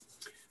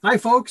Hi,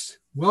 folks.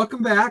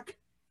 Welcome back.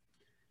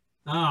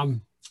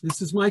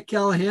 This is Mike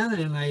Callahan,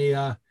 and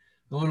I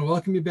want to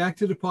welcome you back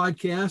to the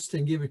podcast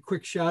and give a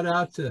quick shout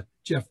out to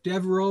Jeff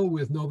Devereaux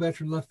with No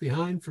Veteran Left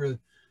Behind for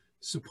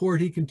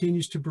support he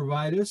continues to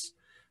provide us.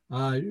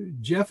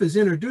 Jeff has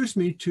introduced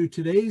me to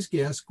today's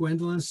guest,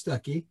 Gwendolyn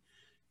Stuckey.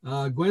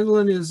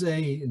 Gwendolyn is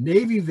a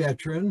Navy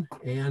veteran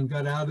and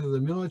got out of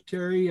the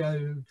military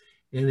and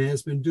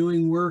has been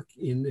doing work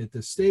at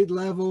the state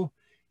level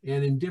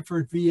and in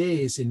different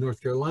VAs in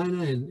North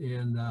Carolina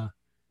and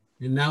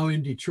now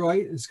in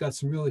Detroit. It's got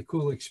some really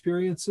cool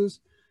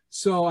experiences.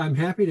 So I'm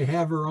happy to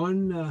have her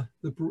on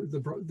the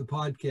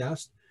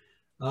podcast.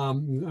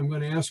 I'm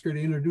going to ask her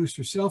to introduce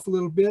herself a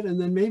little bit, and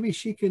then maybe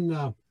she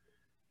can,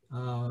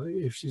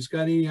 if she's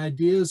got any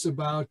ideas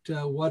about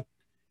what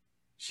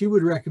she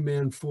would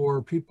recommend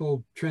for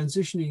people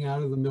transitioning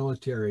out of the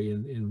military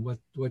and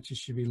what you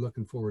should be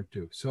looking forward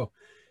to. So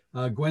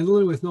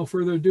Gwendolyn, with no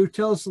further ado,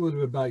 tell us a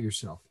little bit about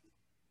yourself.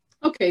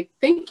 Okay,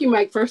 thank you,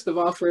 Mike, first of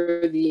all,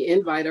 for the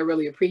invite. I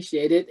really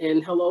appreciate it.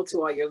 And hello to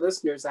all your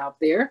listeners out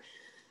there.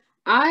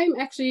 I'm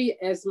actually,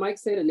 as Mike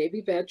said, a Navy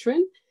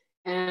veteran,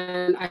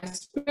 and I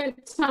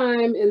spent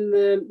time in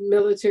the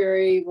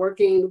military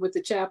working with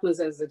the chaplains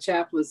as a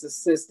chaplain's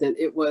assistant.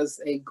 It was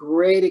a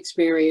great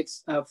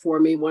experience for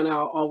me, one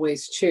I'll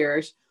always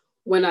cherish.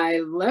 When I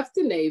left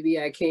the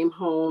Navy, I came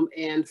home,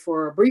 and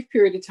for a brief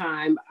period of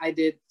time, I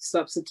did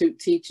substitute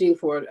teaching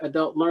for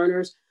adult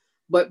learners.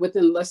 But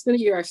within less than a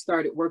year, I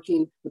started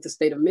working with the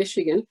state of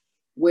Michigan,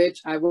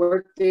 which I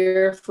worked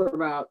there for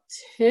about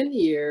 10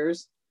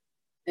 years.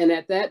 And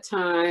at that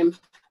time,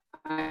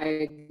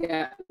 I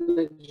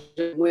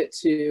went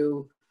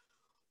to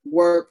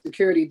work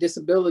Security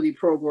Disability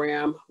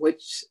Program,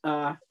 which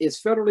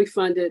is federally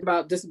funded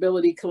about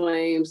disability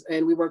claims.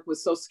 And we worked with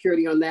Social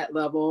Security on that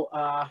level.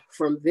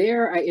 From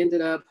there, I ended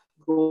up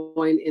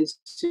going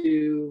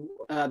into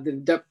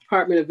the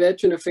Department of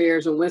Veteran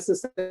Affairs in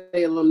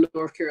Winston-Salem,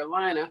 North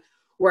Carolina,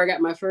 where I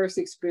got my first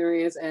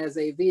experience as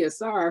a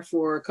VSR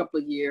for a couple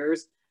of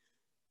years,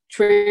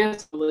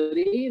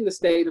 transferability in the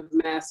state of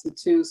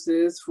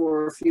Massachusetts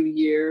for a few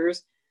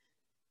years,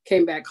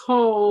 came back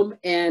home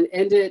and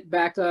ended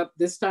back up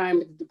this time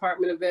at the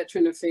Department of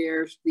Veteran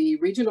Affairs, the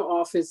regional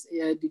office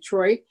in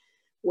Detroit,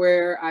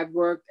 where I've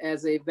worked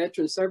as a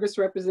veteran service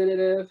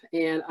representative,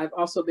 and I've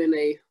also been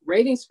a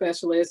rating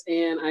specialist,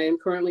 and I am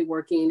currently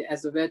working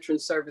as a veteran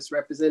service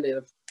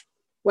representative.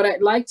 What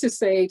I'd like to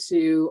say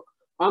to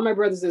all my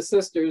brothers and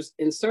sisters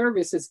in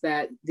service is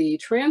that the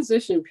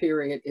transition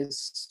period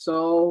is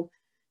so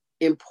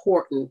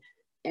important.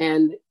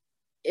 And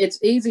it's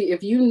easy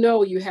if you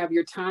know you have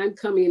your time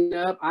coming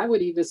up. I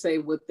would even say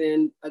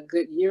within a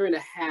good year and a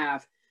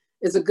half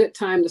is a good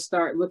time to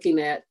start looking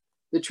at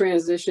the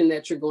transition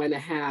that you're going to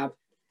have.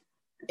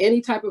 Any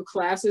type of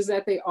classes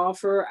that they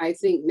offer, I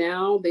think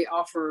now they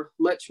offer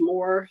much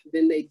more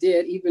than they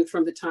did even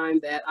from the time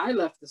that I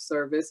left the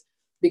service,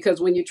 because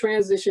when you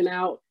transition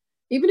out,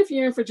 even if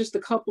you're in for just a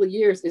couple of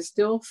years, it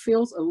still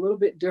feels a little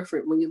bit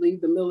different when you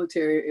leave the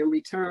military and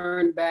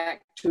return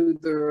back to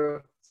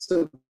the,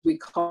 so we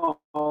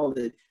call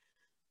it.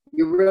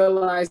 You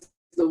realize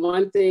the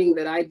one thing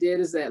that I did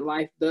is that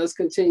life does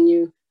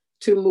continue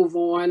to move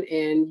on,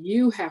 and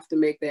you have to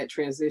make that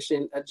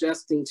transition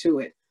adjusting to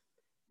it.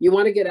 You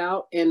want to get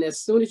out, and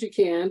as soon as you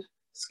can,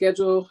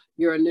 schedule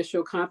your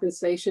initial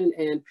compensation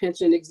and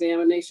pension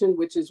examination,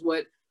 which is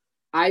what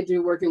I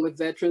do working with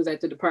veterans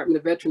at the Department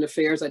of Veteran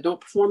Affairs. I don't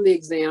perform the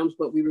exams,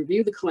 but we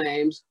review the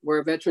claims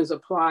where veterans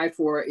apply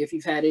for if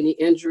you've had any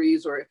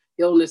injuries or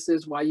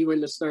illnesses while you were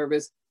in the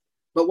service.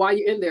 But while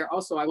you're in there,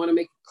 also, I want to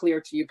make it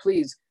clear to you,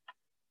 please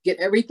get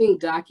everything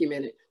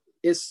documented.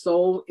 It's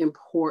so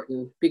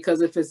important,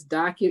 because if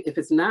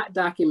it's not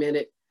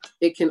documented,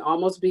 it can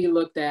almost be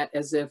looked at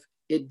as if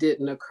it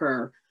didn't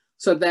occur.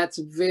 So that's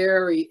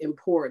very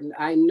important.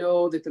 I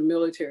know that the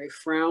military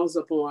frowns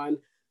upon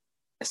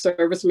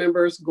service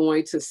members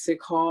going to sick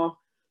hall,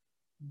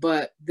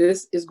 but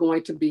this is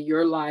going to be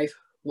your life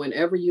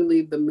whenever you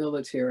leave the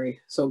military.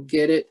 So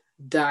get it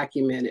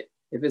documented.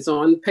 If it's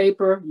on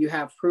paper, you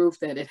have proof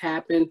that it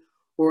happened,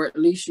 or at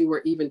least you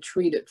were even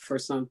treated for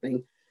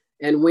something.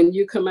 And when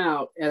you come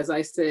out, as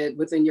I said,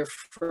 within your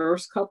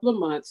first couple of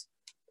months,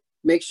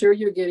 make sure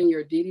you're getting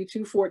your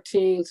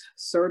DD-214s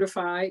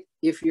certified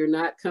if you're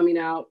not coming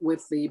out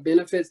with the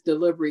benefits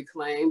delivery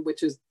claim,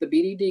 which is the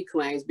BDD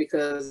claims,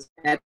 because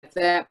at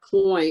that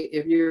point,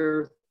 if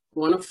you're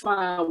going to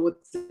file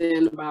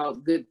within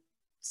about good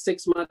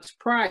 6 months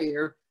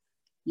prior,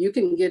 you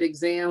can get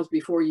exams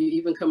before you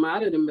even come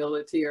out of the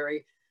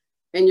military,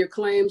 and your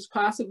claims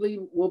possibly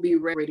will be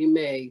ready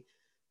made.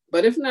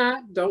 But if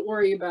not, don't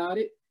worry about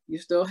it. You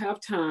still have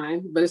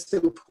time, but it's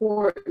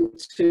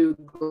important to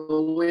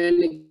go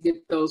in and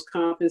get those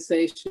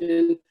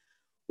compensation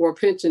or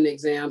pension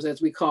exams,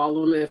 as we call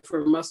them. And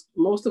for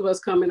most of us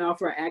coming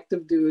off our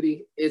active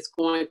duty, it's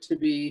going to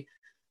be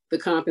the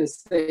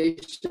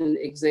compensation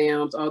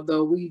exams,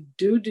 although we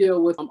do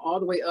deal with them all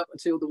the way up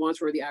until the ones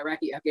for the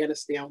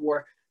Iraqi-Afghanistan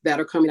war that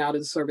are coming out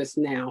of the service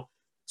now.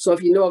 So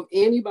if you know of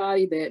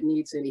anybody that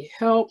needs any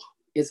help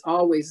is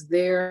always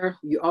there.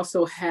 You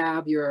also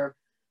have your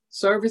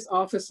service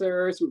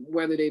officers,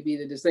 whether they be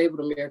the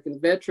Disabled American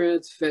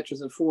Veterans,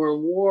 Veterans of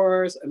Foreign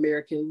Wars,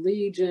 American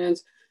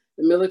Legions,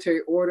 the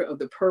Military Order of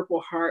the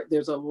Purple Heart.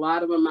 There's a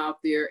lot of them out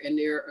there, and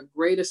they're a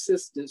great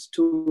assistance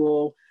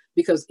tool,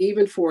 because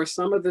even for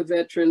some of the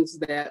veterans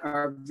that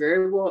are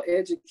very well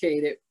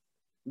educated,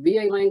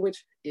 VA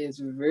language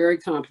is very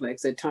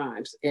complex at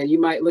times. And you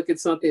might look at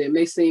something that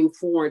may seem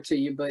foreign to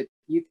you, but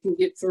you can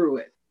get through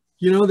it.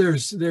 You know,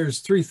 there's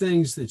three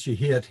things that you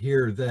hit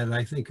here that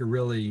I think are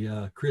really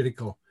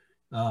critical.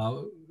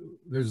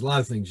 There's a lot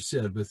of things you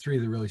said, but three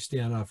that really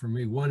stand out for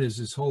me. One is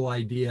this whole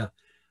idea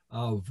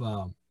of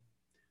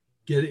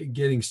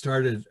getting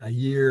started a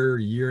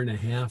year and a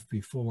half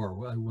before.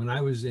 When I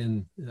was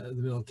in the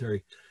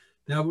military,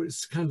 that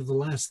was kind of the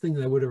last thing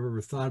that I would have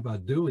ever thought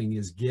about doing,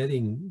 is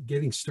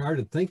getting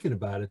started thinking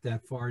about it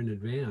that far in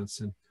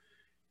advance.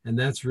 And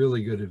that's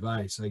really good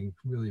advice. I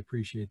really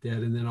appreciate that.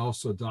 And then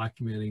also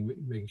documenting,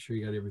 making sure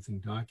you got everything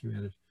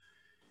documented.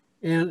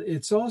 And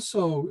it's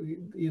also,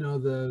 you know,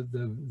 the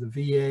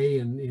VA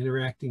and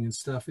interacting and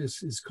stuff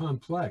is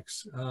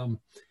complex.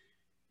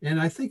 And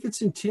I think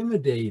it's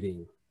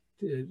intimidating.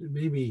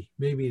 Maybe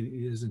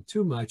it isn't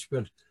too much,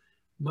 but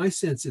my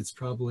sense, it's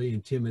probably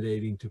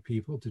intimidating to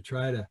people to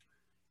try to,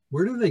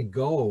 where do they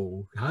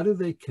go? How do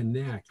they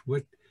connect?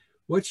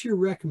 What's your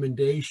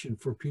recommendation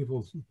for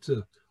people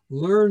to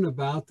learn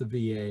about the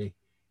VA,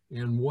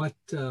 and what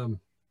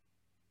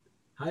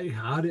how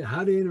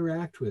to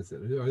interact with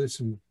it? Are there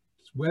some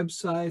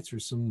websites or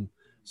some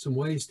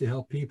ways to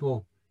help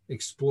people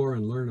explore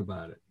and learn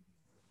about it?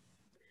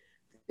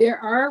 There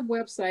are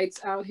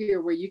websites out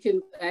here where you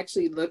can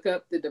actually look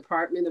up the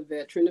Department of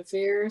Veteran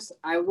Affairs.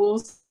 I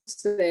will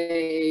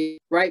say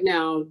right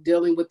now,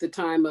 dealing with the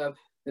time of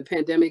the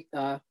pandemic,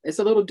 it's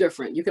a little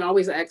different. You can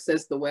always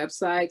access the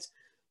websites,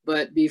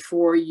 but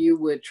before you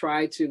would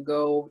try to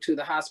go to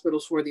the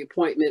hospitals for the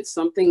appointments,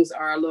 some things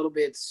are a little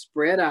bit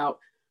spread out,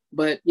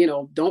 but you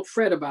know, don't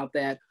fret about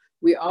that.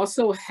 We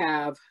also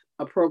have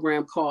a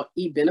program called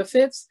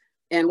eBenefits.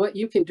 And what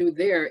you can do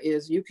there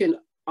is you can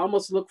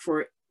almost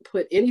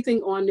put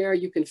anything on there.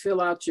 You can fill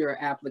out your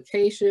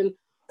application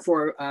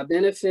for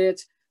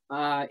benefits,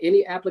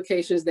 any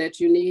applications that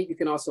you need. You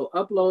can also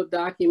upload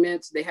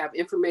documents. They have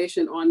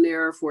information on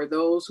there for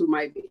those who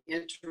might be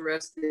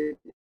interested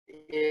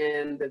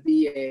in the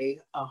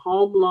VA, a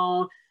home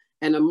loan,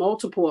 and a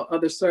multiple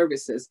other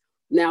services.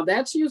 Now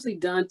that's usually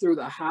done through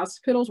the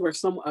hospitals, where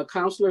some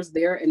counselors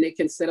there, and they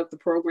can set up the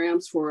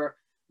programs for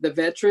the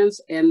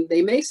veterans. And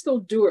they may still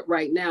do it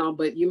right now,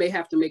 but you may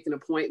have to make an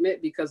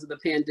appointment because of the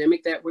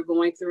pandemic that we're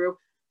going through.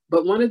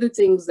 But one of the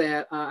things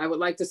that I would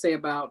like to say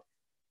about,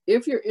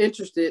 if you're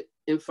interested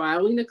in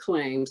filing a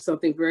claim,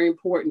 something very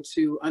important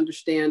to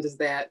understand is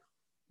that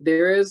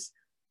there is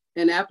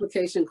an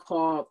application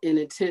called an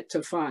intent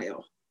to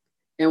file.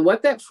 And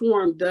what that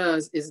form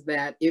does is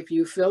that if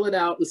you fill it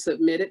out and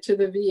submit it to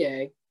the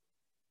VA,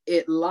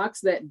 it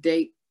locks that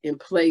date in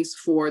place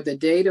for the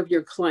date of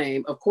your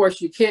claim. Of course,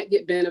 you can't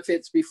get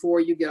benefits before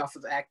you get off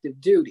of active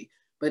duty,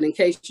 but in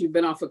case you've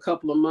been off a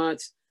couple of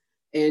months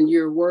and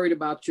you're worried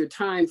about your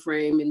time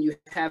frame and you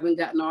haven't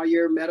gotten all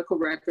your medical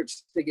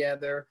records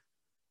together,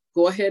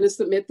 go ahead and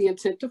submit the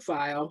intent to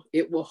file.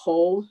 It will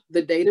hold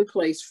the date in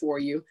place for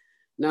you.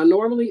 Now,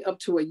 normally up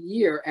to a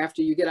year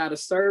after you get out of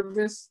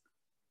service,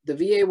 the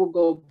VA will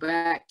go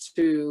back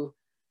to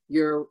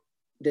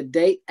the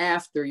date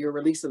after your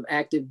release of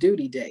active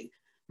duty date.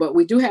 But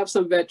we do have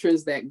some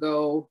veterans that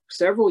go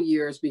several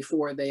years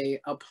before they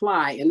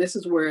apply. And this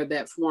is where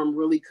that form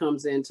really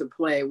comes into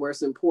play, where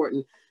it's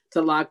important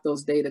to lock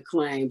those data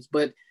claims.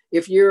 But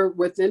if you're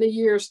within a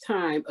year's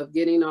time of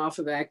getting off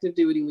of active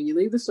duty, when you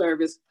leave the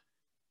service,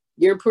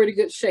 you're in pretty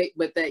good shape,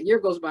 but that year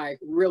goes by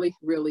really,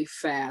 really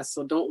fast.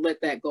 So don't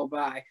let that go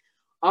by.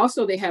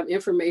 Also, they have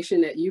information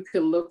that you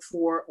can look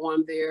for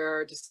on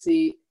there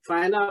to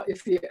find out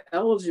if you're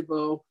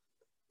eligible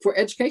for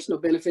educational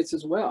benefits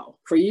as well,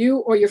 for you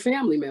or your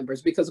family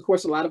members, because of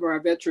course, a lot of our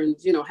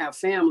veterans, you know, have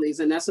families.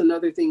 And that's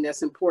another thing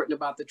that's important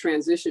about the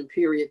transition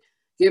period,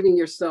 giving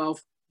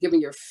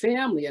your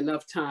family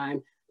enough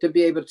time to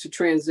be able to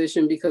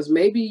transition, because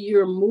maybe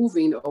you're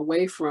moving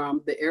away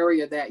from the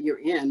area that you're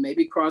in,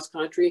 maybe cross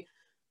country,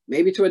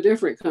 maybe to a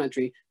different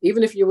country.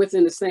 Even if you're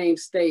within the same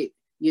state,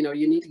 you know,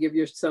 you need to give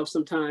yourself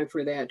some time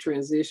for that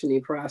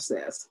transitioning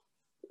process.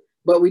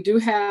 But we do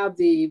have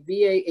the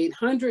VA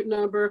 800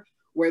 number,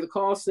 where the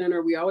call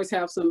center, we always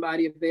have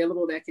somebody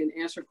available that can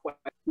answer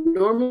questions.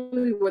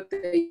 Normally what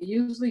they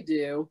usually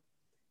do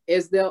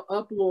is they'll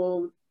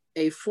upload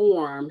a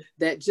form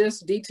that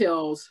just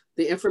details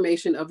the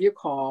information of your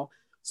call,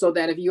 so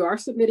that if you are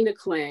submitting a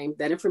claim,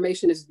 that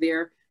information is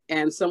there,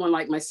 and someone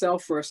like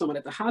myself or someone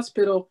at the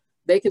hospital,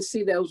 they can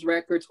see those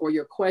records or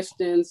your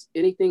questions,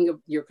 anything of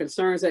your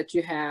concerns that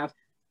you have,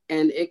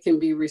 and it can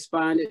be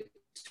responded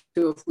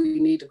to if we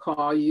need to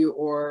call you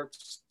or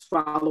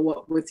follow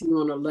up with you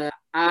on a letter.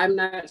 I'm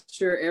not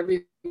sure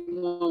everyone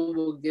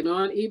will get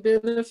on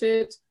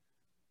eBenefits,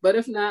 but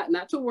if not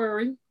to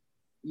worry.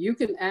 you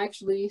can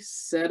actually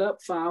set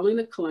up filing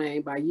a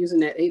claim by using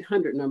that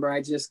 800 number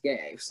I just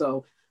gave.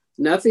 So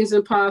nothing's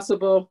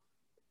impossible.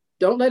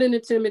 Don't let it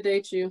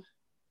intimidate you.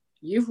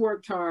 You've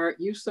worked hard.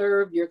 You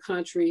served your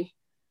country.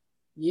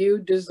 You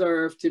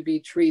deserve to be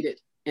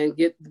treated and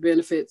get the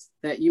benefits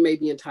that you may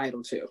be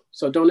entitled to.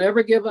 So don't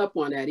ever give up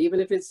on that.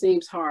 Even if it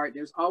seems hard,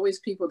 there's always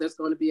people that's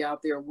going to be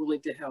out there willing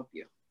to help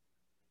you.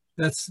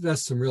 That's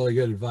some really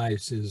good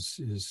advice,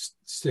 is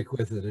stick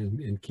with it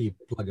and keep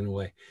plugging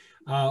away.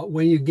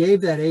 When you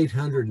gave that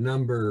 800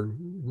 number,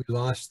 we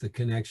lost the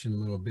connection a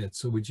little bit.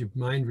 So would you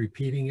mind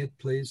repeating it,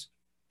 please?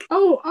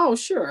 Oh,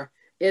 sure.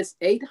 It's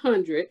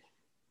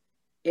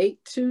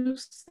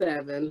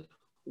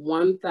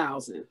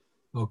 800-827-1000.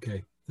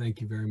 Okay.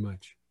 Thank you very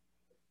much.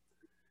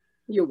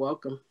 You're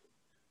welcome.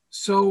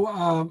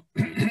 So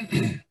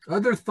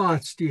other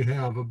thoughts do you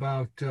have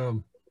about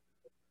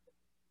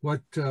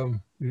what,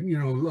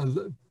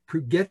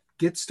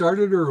 get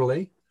started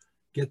early,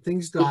 get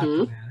things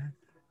documented,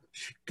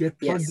 get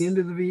plugged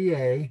into the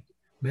VA,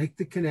 make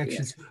the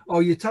connections. Yes. Oh,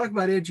 you talk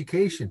about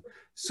education.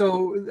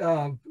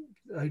 So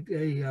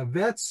a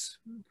vet's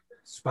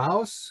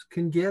spouse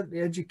can get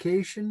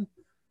education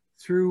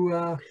through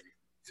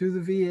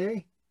the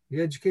VA,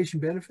 the education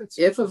benefits?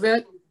 If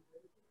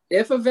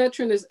a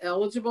veteran is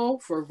eligible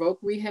for VOC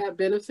rehab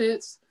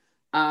benefits,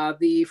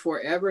 the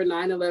Forever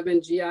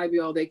 9/11 GI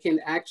Bill, they can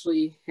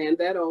actually hand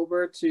that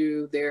over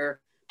turn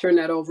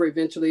that over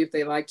eventually if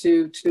they like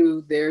to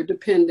their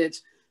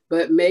dependents.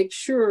 But make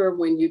sure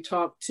when you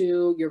talk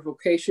to your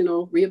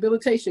vocational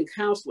rehabilitation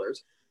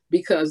counselors,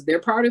 because they're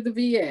part of the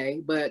VA,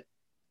 but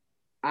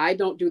I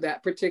don't do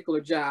that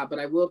particular job. But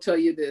I will tell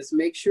you this,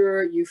 make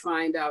sure you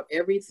find out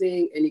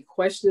everything, any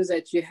questions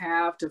that you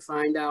have to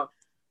find out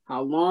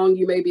how long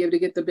you may be able to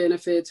get the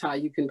benefits, how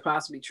you can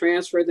possibly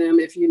transfer them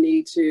if you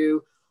need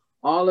to.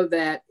 All of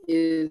that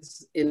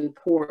is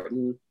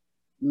important.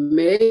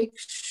 Make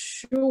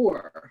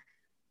sure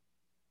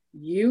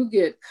you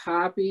get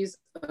copies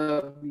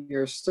of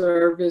your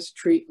service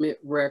treatment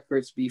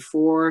records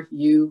before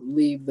you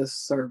leave the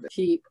service.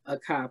 Keep a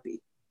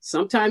copy.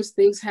 Sometimes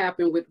things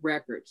happen with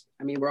records.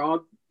 I mean, we're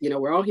all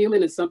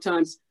human, and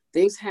sometimes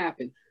things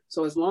happen.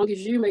 So as long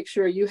as you make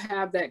sure you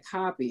have that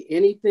copy,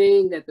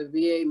 anything that the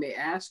VA may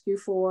ask you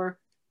for,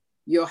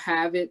 you'll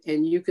have it,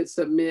 and you could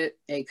submit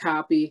a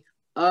copy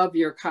of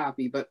your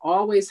copy, but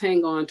always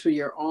hang on to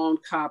your own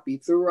copy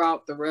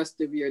throughout the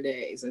rest of your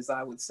days, as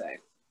I would say.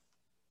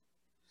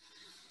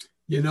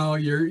 You know,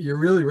 you're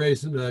really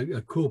raising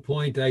a cool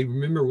point. I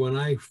remember when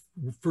I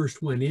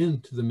first went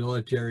into the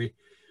military,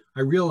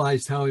 I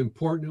realized how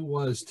important it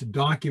was to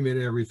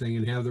document everything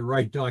and have the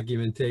right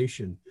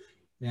documentation,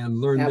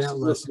 and learn that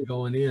lesson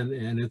going in.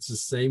 And it's the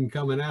same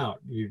coming out.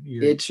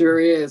 It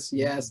sure is,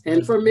 yes.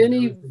 And for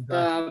many,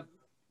 for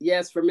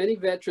many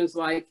veterans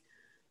like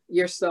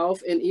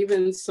yourself, and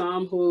even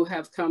some who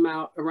have come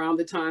out around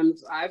the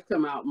times I've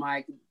come out,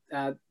 Mike,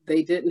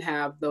 they didn't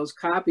have those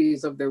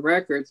copies of their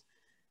records.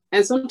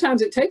 And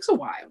sometimes it takes a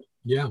while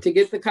to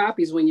get the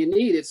copies when you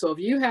need it. So if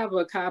you have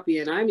a copy,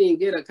 and I mean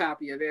get a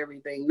copy of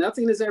everything,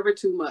 nothing is ever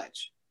too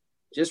much.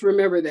 Just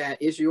remember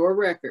that it's your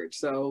record.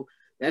 So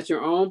that's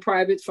your own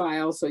private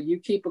file. So you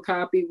keep a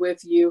copy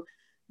with you.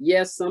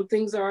 Yes, some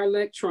things are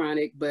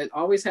electronic, but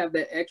always have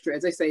that extra.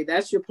 As they say,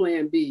 that's your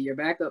plan B. Your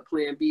backup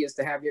plan B is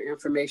to have your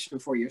information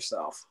for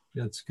yourself.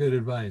 That's good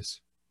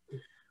advice.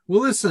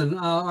 Well, listen,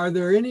 are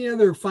there any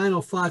other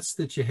final thoughts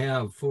that you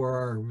have for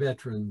our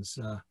veterans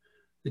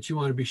that you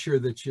want to be sure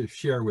that you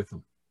share with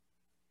them?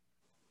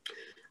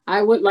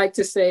 I would like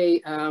to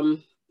say,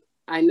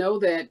 I know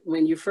that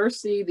when you first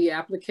see the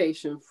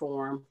application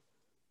form,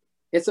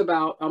 it's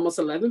about almost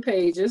 11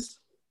 pages.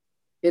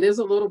 It is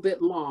a little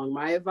bit long.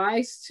 My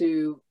advice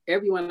to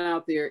everyone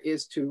out there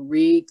is to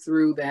read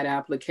through that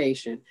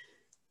application.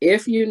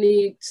 If you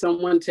need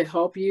someone to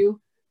help you,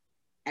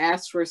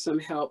 ask for some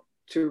help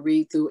to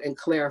read through and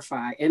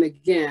clarify. And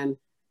again,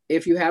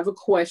 if you have a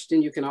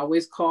question, you can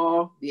always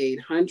call the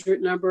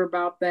 800 number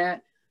about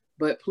that.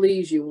 But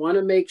please, you want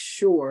to make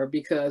sure,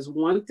 because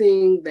one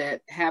thing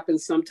that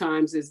happens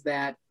sometimes is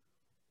that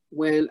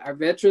when our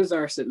veterans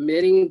are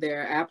submitting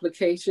their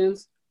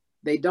applications,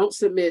 they don't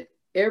submit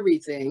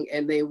everything,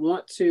 and they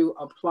want to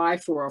apply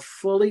for a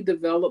fully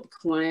developed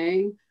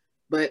claim.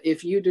 But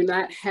if you do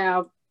not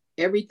have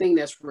everything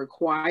that's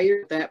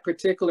required, that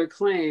particular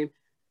claim,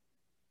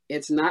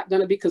 it's not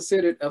going to be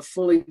considered a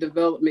fully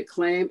development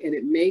claim, and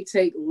it may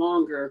take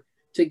longer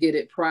to get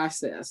it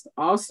processed.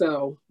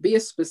 Also, be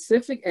as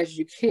specific as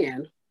you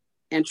can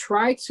and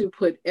try to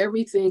put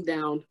everything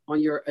down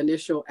on your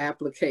initial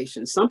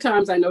application.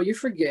 Sometimes I know you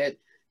forget,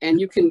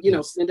 and you can,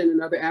 send in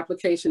another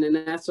application, and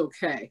that's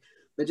okay.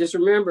 But just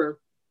remember,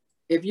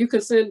 if you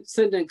can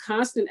send in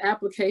constant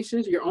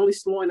applications, you're only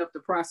slowing up the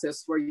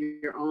process for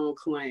your own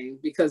claim,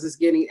 because it's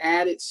getting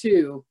added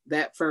to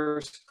that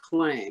first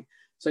claim.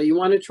 So you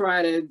want to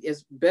try to,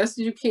 as best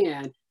as you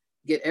can,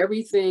 get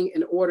everything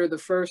in order the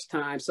first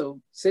time. So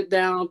sit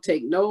down,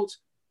 take notes,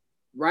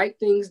 write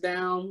things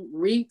down,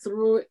 read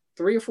through it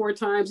 3 or 4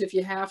 times if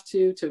you have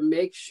to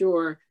make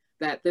sure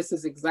that this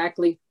is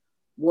exactly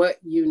what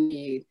you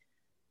need.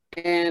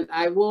 And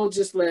I will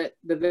just let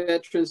the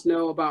veterans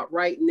know about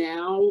right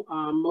now,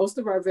 most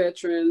of our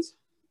veterans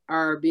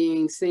are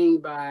being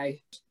seen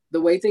by, the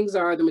way things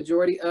are, the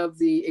majority of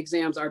the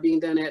exams are being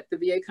done at the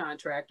VA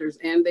contractors,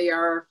 and they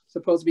are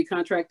supposed to be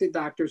contracted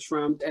doctors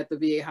from at the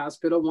VA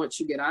hospital. Once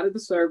you get out of the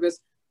service,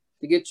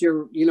 to get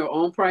your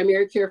own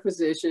primary care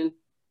physician,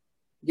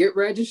 get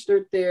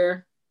registered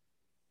there,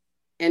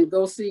 and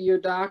go see your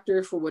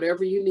doctor for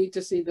whatever you need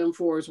to see them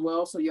for as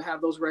well. So you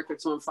have those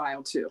records on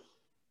file too.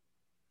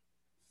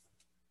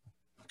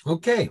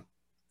 Okay,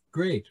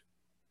 great.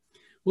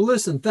 Well,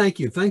 listen, thank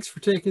you. Thanks for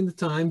taking the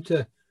time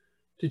to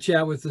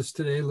chat with us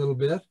today a little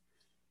bit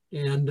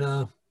and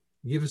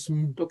give us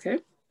some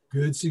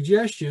good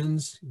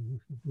suggestions.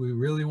 We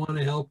really want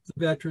to help the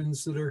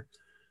veterans that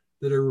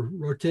are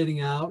rotating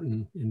out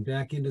and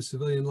back into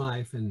civilian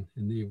life, and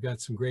you've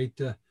got some great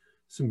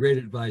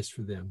advice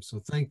for them.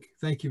 So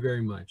thank you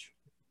very much.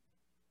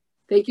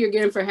 Thank you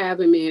again for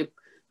having me.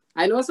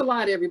 I know it's a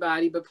lot,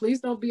 everybody, but please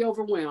don't be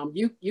overwhelmed.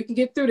 You can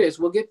get through this.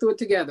 We'll get through it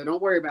together.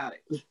 Don't worry about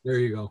it. There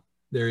you go.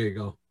 There you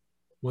go.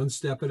 One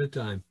step at a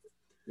time.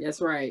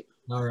 That's right.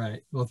 All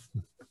right. Well,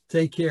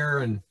 take care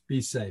and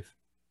be safe.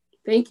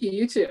 Thank you.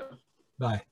 You too. Bye.